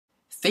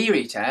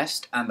Theory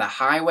Test and the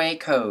Highway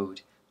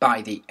Code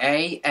by the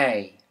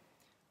AA.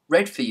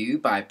 Read for you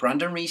by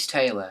Brandon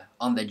Rees-Taylor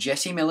on the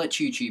Jesse Millette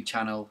YouTube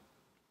channel.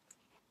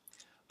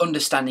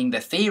 Understanding the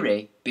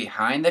theory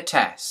behind the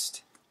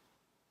test.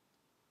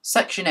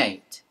 Section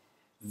 8.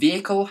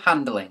 Vehicle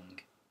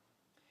Handling.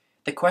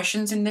 The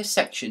questions in this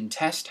section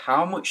test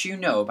how much you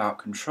know about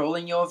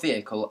controlling your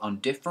vehicle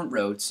on different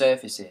road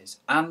surfaces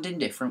and in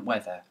different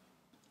weather.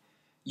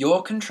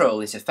 Your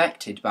control is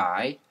affected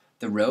by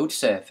the road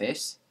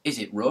surface. Is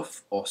it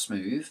rough or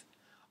smooth?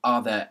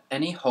 Are there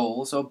any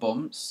holes or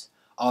bumps?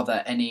 Are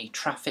there any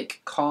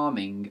traffic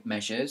calming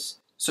measures,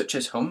 such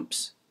as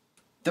humps?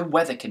 The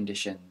weather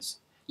conditions.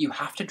 You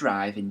have to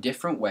drive in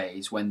different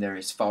ways when there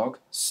is fog,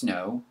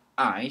 snow,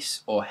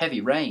 ice, or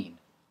heavy rain.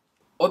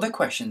 Other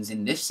questions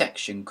in this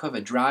section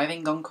cover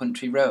driving on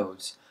country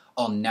roads,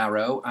 on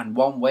narrow and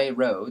one-way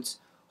roads,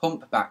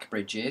 humpback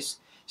bridges,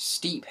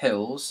 steep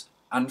hills,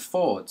 and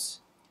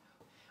fords.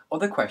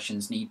 Other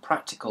questions need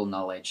practical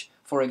knowledge,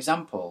 for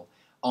example,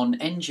 on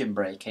engine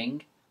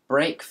braking,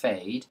 brake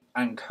fade,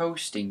 and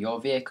coasting your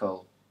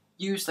vehicle.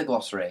 Use the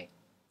glossary.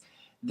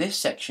 This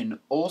section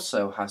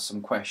also has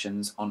some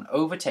questions on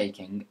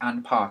overtaking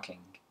and parking.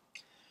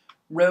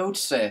 Road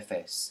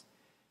surface.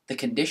 The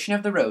condition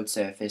of the road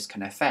surface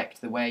can affect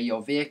the way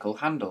your vehicle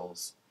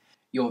handles.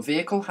 Your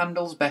vehicle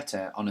handles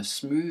better on a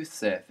smooth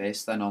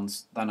surface than on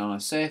a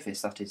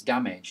surface that is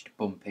damaged,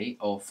 bumpy,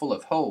 or full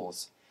of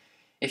holes.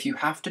 If you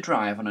have to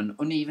drive on an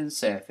uneven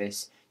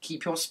surface,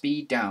 keep your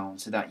speed down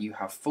so that you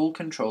have full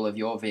control of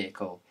your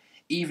vehicle,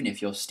 even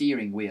if your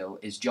steering wheel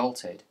is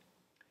jolted.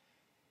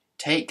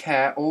 Take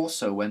care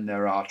also when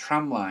there are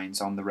tram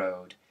lines on the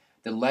road.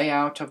 The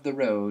layout of the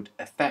road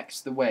affects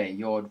the way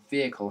your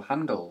vehicle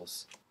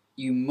handles.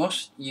 You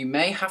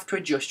may have to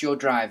adjust your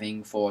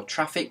driving for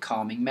traffic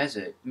calming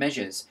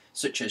measures,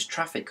 such as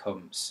traffic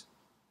humps.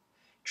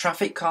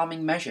 Traffic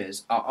calming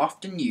measures are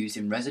often used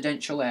in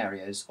residential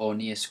areas or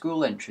near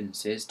school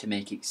entrances to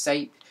make it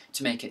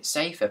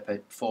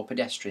safer for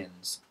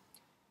pedestrians.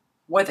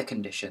 Weather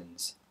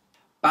conditions.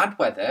 Bad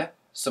weather,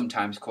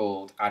 sometimes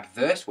called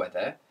adverse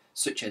weather,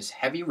 such as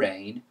heavy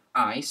rain,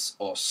 ice,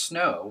 or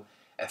snow,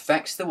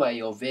 affects the way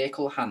your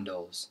vehicle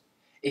handles.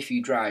 If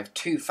you drive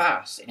too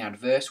fast in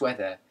adverse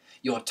weather,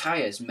 your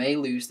tyres may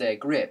lose their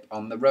grip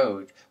on the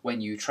road when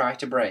you try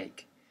to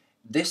brake.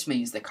 This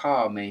means the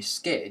car may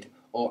skid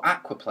or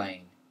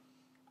aquaplane.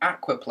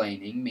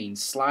 Aquaplaning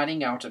means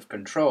sliding out of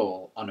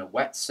control on a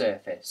wet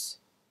surface.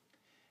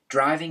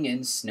 Driving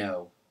in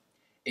snow.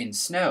 In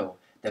snow,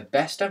 the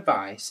best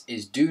advice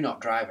is do not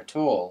drive at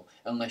all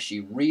unless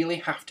you really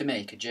have to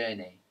make a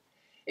journey.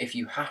 If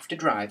you have to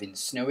drive in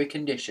snowy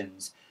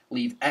conditions,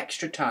 leave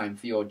extra time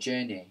for your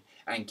journey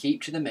and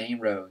keep to the main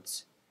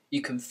roads.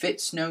 You can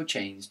fit snow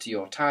chains to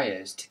your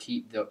tyres to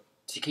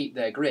keep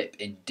their grip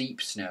in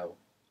deep snow.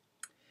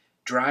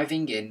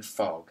 Driving in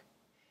fog.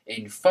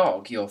 In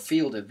fog, your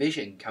field of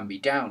vision can be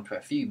down to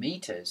a few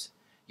meters.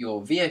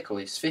 Your vehicle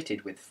is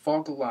fitted with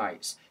fog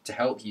lights to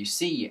help you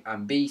see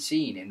and be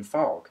seen in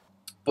fog.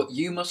 But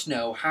you must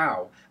know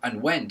how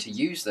and when to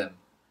use them.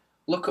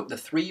 Look up the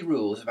 3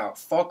 rules about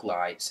fog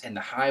lights in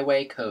the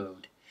Highway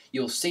Code.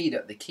 You'll see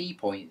that the key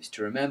points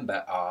to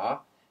remember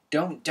are: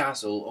 don't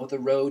dazzle other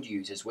road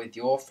users with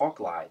your fog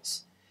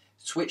lights.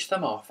 Switch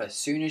them off as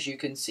soon as you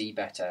can see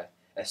better,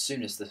 as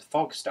soon as the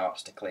fog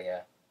starts to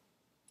clear.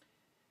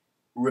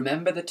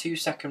 Remember the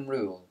 2-second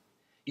rule.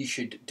 You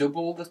should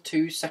double the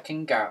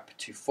 2-second gap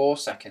to 4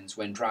 seconds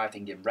when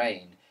driving in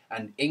rain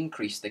and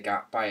increase the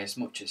gap by as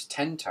much as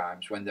 10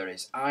 times when there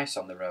is ice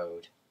on the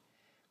road.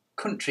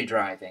 Country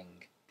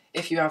driving.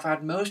 If you have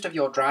had most of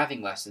your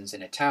driving lessons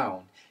in a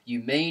town, you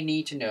may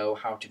need to know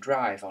how to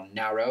drive on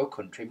narrow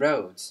country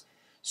roads.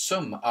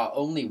 Some are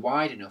only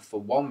wide enough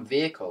for one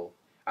vehicle,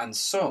 and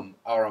some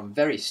are on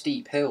very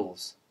steep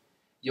hills.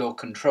 Your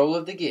control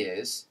of the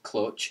gears,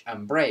 clutch,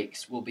 and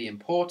brakes will be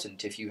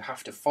important if you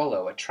have to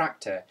follow a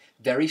tractor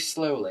very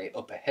slowly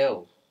up a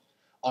hill.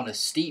 On a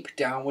steep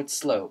downward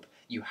slope,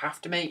 you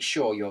have to make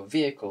sure your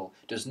vehicle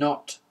does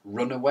not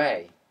run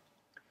away.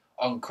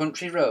 On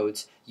country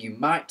roads, you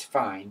might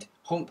find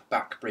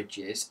humpback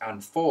bridges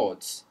and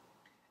fords.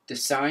 The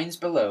signs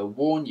below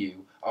warn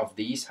you of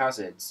these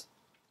hazards.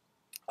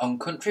 On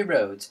country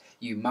roads,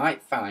 you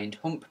might find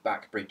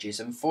humpback bridges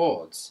and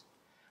fords.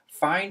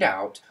 Find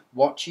out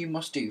what you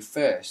must do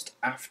first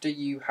after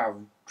you have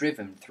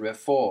driven through a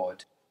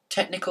ford.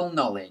 Technical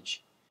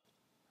knowledge.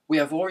 We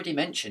have already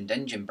mentioned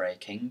engine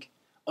braking.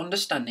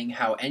 Understanding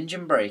how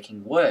engine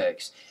braking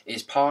works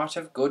is part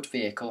of good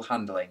vehicle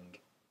handling.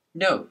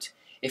 Note,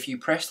 if you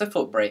press the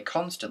foot brake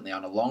constantly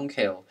on a long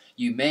hill,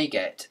 you may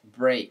get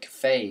brake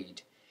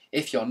fade.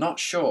 If you're not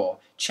sure,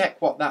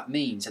 check what that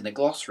means in the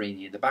glossary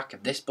near the back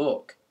of this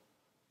book.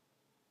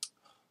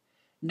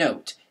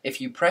 Note,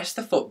 if you press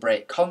the foot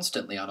brake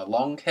constantly on a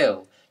long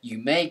hill, you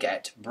may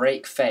get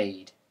brake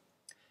fade.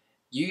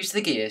 Use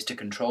the gears to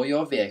control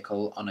your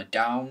vehicle on a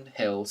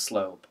downhill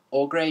slope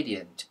or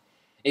gradient.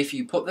 If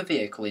you put the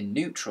vehicle in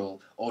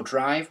neutral or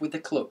drive with the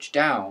clutch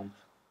down,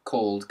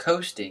 called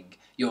coasting,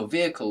 your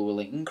vehicle will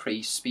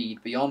increase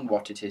speed beyond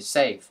what it is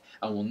safe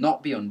and will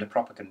not be under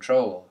proper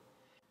control.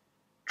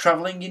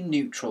 Travelling in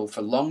neutral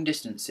for long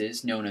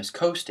distances, known as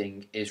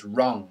coasting, is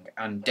wrong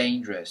and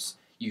dangerous.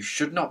 You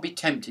should not be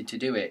tempted to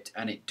do it,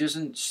 and it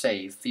doesn't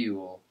save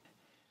fuel.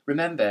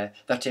 Remember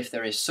that if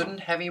there is sudden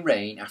heavy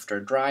rain after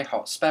a dry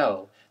hot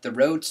spell, the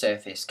road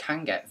surface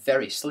can get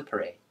very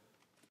slippery.